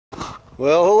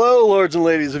Well, hello, lords and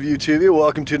ladies of YouTube.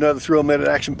 Welcome to another thrill-minute,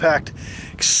 action-packed,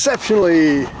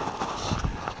 exceptionally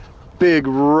big,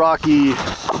 rocky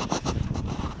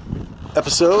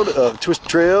episode of Twisted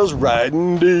Trails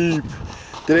Riding Deep.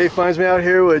 Today finds me out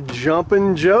here with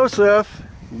Jumpin' Joseph.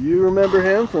 You remember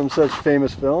him from such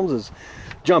famous films as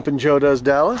Jumpin' Joe Does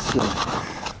Dallas and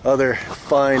other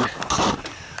fine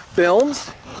films.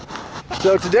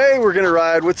 So today we're going to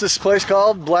ride, what's this place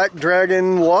called? Black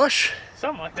Dragon Wash?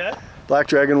 Something like that. Black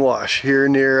Dragon Wash here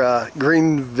near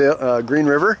Green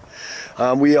River.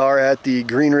 We are at the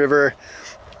Green River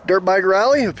Dirt Bike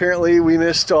Rally. Apparently we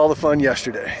missed all the fun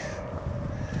yesterday.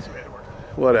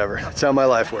 Whatever, that's how my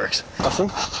life works.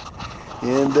 Awesome.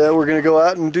 And we're going to go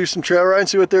out and do some trail riding,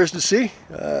 see what there's to see.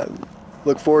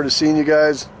 Look forward to seeing you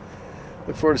guys.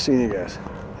 We're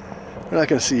not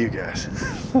going to see you guys.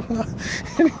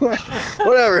 Anyway,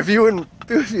 whatever. If you would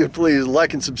please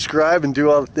like and subscribe and do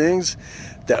all the things,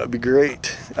 that would be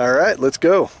great. All right, let's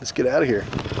go. Let's get out of here.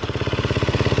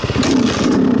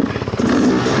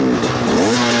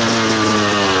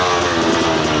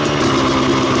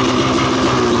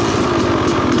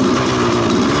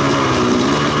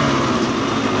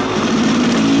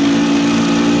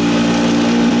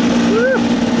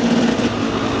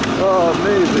 Oh,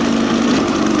 amazing.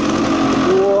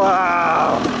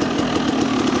 Wow.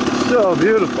 So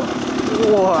beautiful.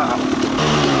 Wow.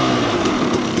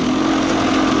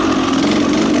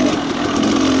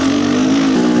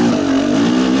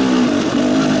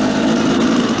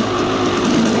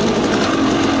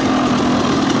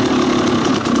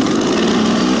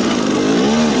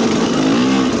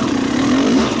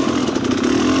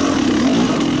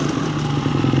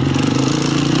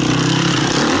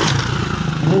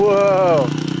 Whoa,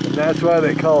 and that's why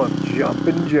they call him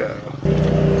Jumpin' Joe.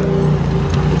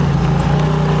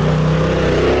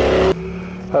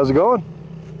 How's it going?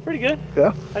 Pretty good.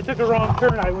 Yeah? I took a wrong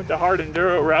turn. I went the hard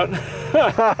enduro route.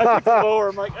 I took the lower.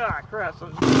 I'm like, ah, crap.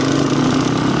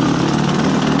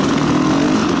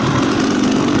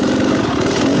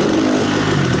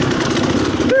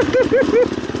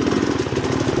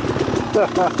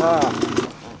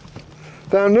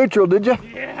 Found neutral, did you?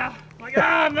 Yeah. Like,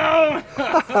 ah, no.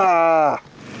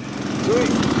 Sweet.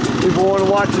 People want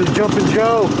to watch this Jumpin'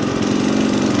 Joe.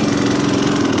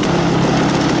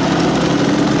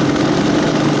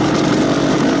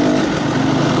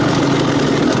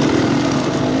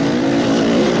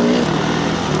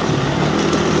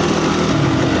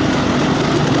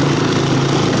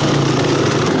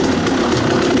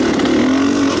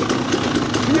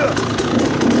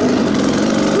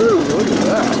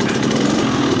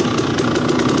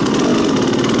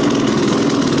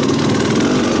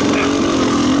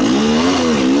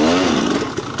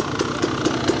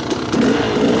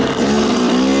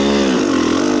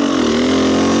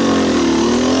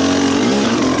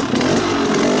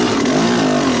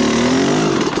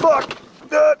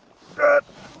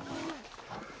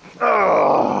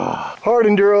 Hard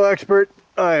enduro expert,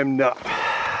 I am not.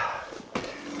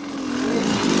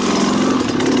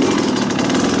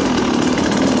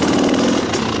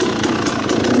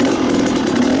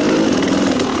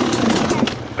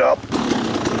 Nope.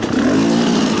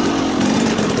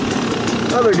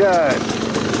 Other guys.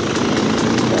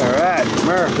 All right,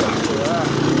 America.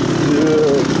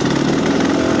 Good.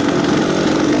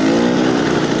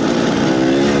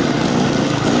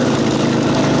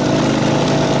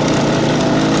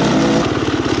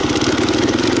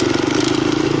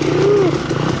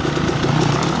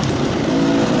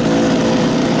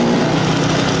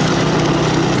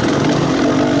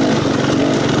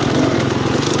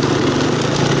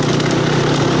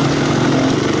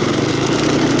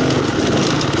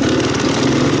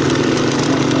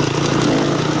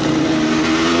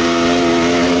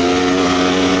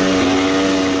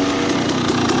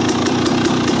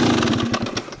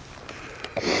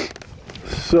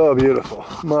 So beautiful,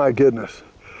 my goodness.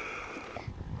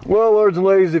 Well, lords and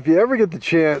ladies, if you ever get the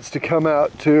chance to come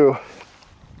out to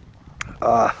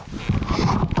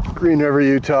Green River,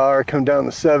 Utah, or come down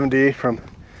the 70 from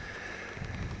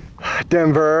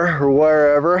Denver or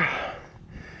wherever,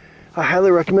 I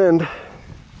highly recommend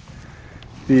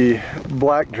the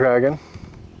Black Dragon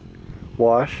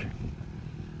Wash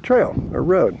Trail or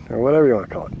road or whatever you want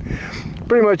to call it.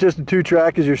 Pretty much just a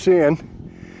 2-track as you're seeing.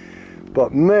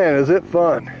 But man, is it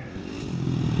fun.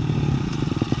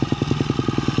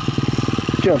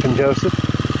 Jumpin' Joseph.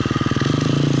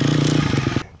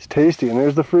 It's tasty, and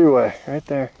there's the freeway right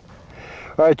there.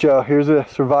 All right, Joe, here's a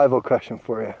survival question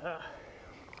for you.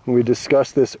 We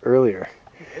discussed this earlier.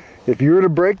 If you were to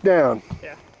break down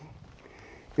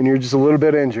and you're just a little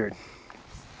bit injured,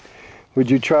 Would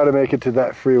you try to make it to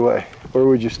that freeway, or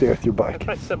would you stay with your bike? I'd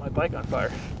probably set my bike on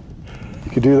fire.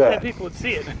 You could do that. And people would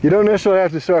see it. You don't necessarily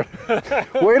have to start.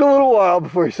 Wait a little while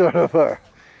before you start on fire.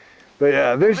 But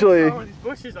yeah, eventually, These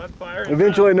bushes on fire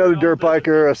eventually another dirt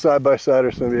biker, a side-by-side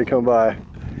or somebody will come by,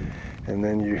 and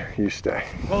then you stay.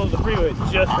 Well, the freeway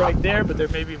is just right there, but there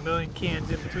may be a million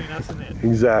cans in between us and it.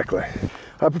 Exactly.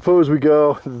 I propose we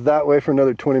go that way for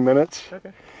another 20 minutes. Okay.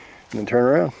 And then turn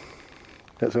around.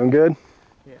 That sound good?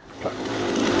 Yeah.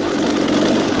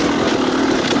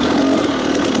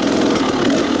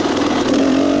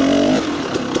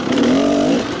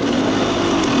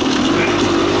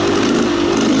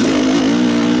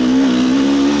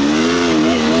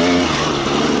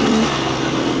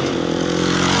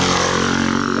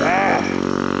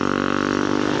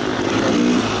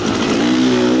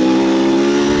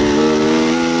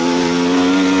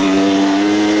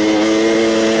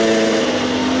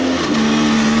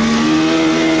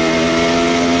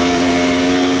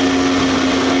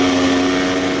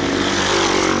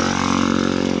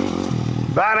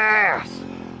 Badass!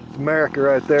 It's America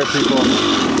right there, people.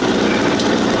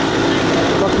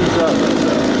 Fucking up.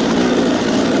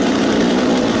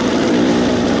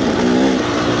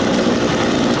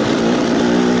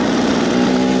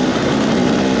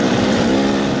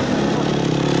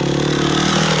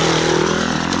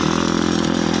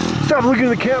 Stop looking at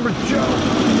the camera, Joe.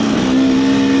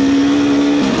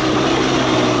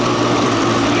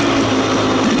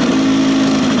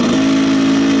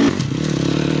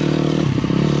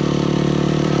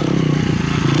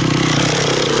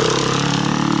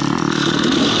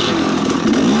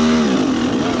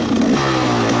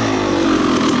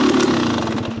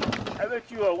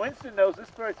 Winston knows this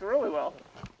bike really well.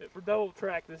 For double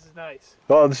track, this is nice.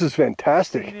 Oh, this is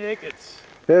fantastic. Scenic,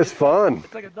 It's fun.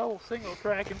 It's like a double single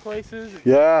track in places.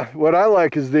 Yeah, what I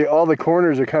like is all the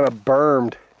corners are kind of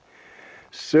bermed.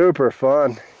 Super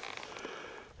fun.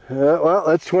 Well,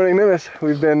 that's 20 minutes.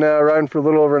 We've been riding for a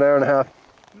little over an hour and a half.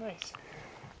 Nice.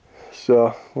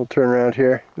 So we'll turn around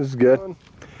here. This is good. All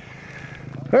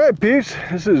right, peeps.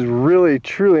 This is really,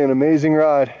 truly an amazing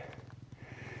ride.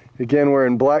 Again, we're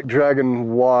in Black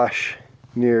Dragon Wash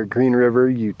near Green River,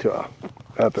 Utah.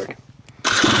 Epic.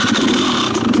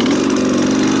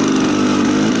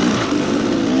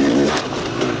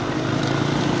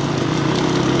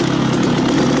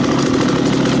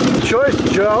 Good choice,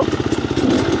 Joe.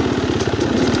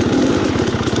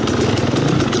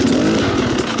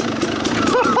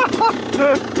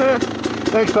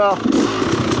 Thanks, pal.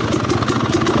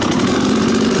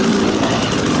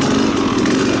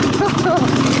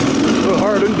 A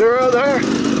hard enduro there.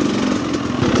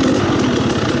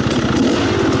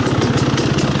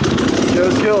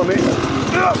 Joe's killing me.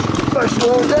 I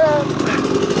slow down.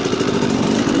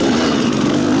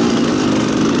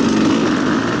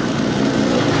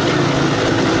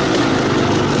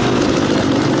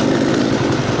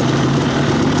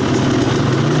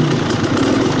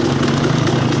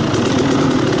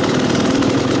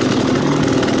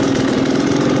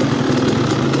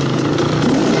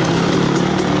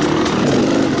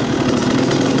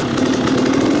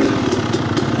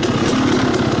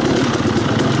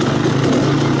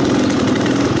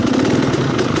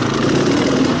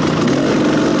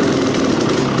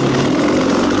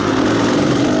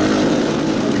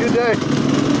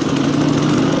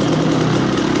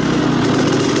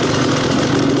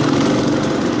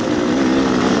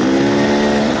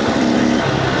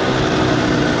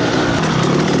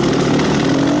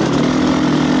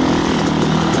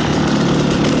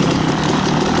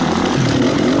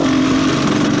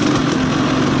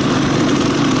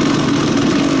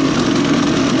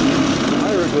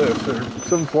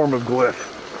 Some form of glyph.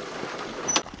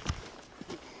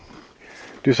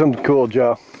 Do something cool,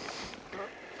 Joe.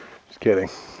 Just kidding.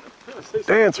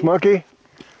 Dance, monkey.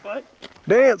 What?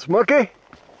 Dance, monkey.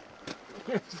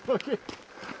 Dance, monkey.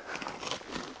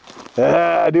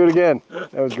 Ah, do it again.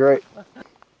 That was great.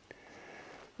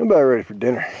 I'm about ready for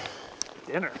dinner.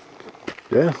 Dinner?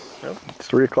 Yeah. Yep. It's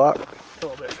 3 o'clock. A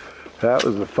little bit. That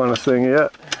was the funnest thing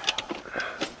yet.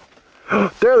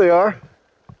 There they are.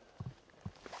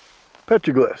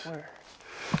 Petroglyphs. Where?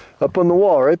 Up on the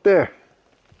wall, right there.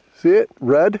 See it?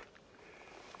 Red?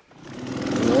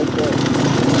 Right there.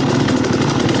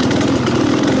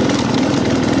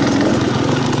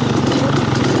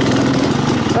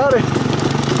 Howdy.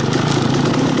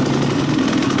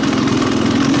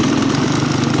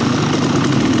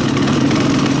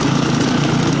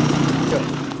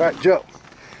 All right, Joe.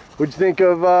 What'd you think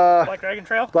of Black Dragon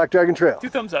Trail? Black Dragon Trail? 2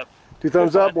 thumbs up. 2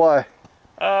 thumbs up? Why?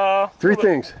 3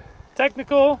 things.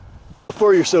 Technical,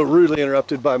 before you're so rudely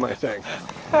interrupted by my thing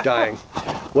dying,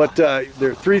 what there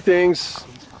are 3 things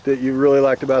that you really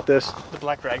liked about this? The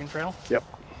Black Dragon Trail. Yep.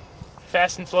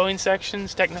 Fast and flowing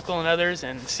sections, technical and others,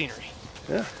 and scenery.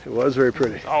 Yeah, it was very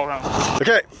pretty. All around.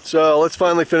 Okay, so let's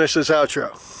finally finish this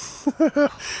outro.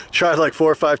 Tried like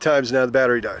 4 or 5 times now, the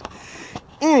battery died.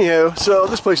 Anyhow, so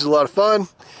this place is a lot of fun.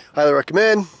 Highly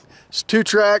recommend. It's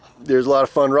 2-track. There's a lot of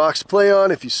fun rocks to play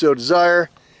on if you so desire.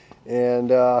 And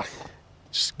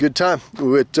just a good time. We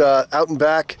went out and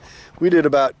back. We did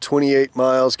about 28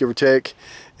 miles, give or take,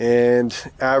 and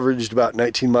averaged about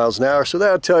 19 miles an hour. So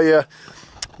that'll tell you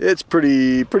it's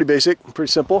pretty basic,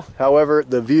 pretty simple. However,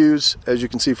 the views, as you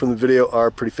can see from the video, are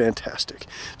pretty fantastic.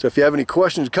 So if you have any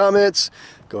questions or comments,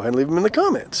 go ahead and leave them in the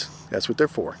comments. That's what they're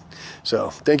for. So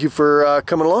thank you for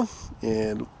coming along,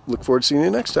 and look forward to seeing you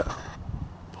next time.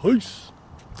 Peace.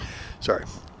 Sorry,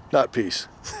 not peace.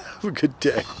 Have a good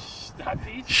day. Not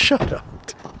peace? Shut up.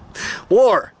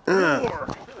 War. War.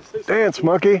 Dance,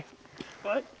 monkey.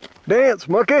 What? Dance,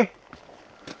 monkey.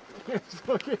 Dance,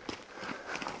 monkey.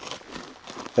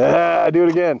 Ah, do it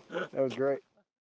again. That was great.